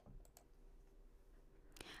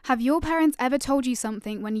Have your parents ever told you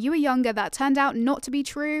something when you were younger that turned out not to be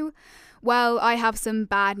true? Well, I have some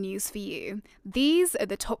bad news for you. These are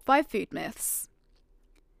the top 5 food myths.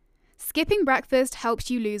 Skipping breakfast helps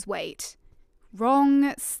you lose weight.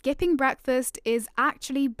 Wrong. Skipping breakfast is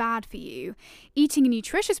actually bad for you. Eating a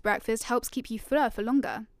nutritious breakfast helps keep you fuller for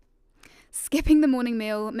longer. Skipping the morning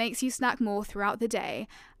meal makes you snack more throughout the day,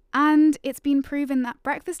 and it's been proven that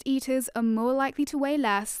breakfast eaters are more likely to weigh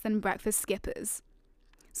less than breakfast skippers.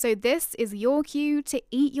 So this is your cue to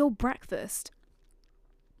eat your breakfast.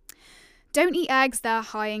 Don't eat eggs that are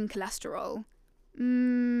high in cholesterol.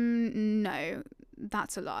 No,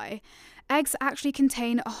 that's a lie. Eggs actually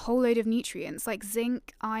contain a whole load of nutrients like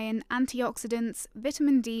zinc, iron, antioxidants,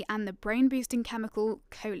 vitamin D, and the brain-boosting chemical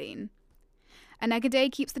choline. An egg a day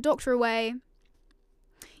keeps the doctor away.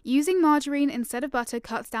 Using margarine instead of butter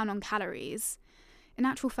cuts down on calories. In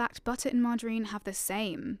actual fact, butter and margarine have the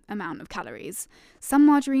same amount of calories. Some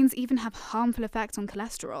margarines even have harmful effects on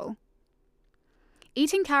cholesterol.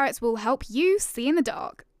 Eating carrots will help you see in the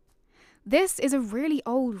dark. This is a really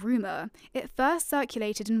old rumour. It first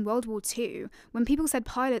circulated in World War II when people said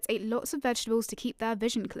pilots ate lots of vegetables to keep their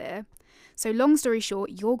vision clear. So long story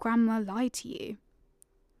short, your grandma lied to you.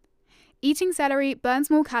 Eating celery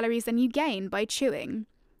burns more calories than you gain by chewing.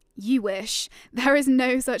 You wish. There is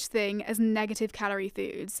no such thing as negative calorie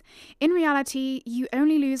foods. In reality, you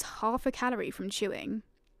only lose half a calorie from chewing.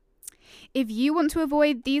 If you want to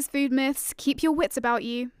avoid these food myths, keep your wits about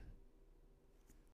you.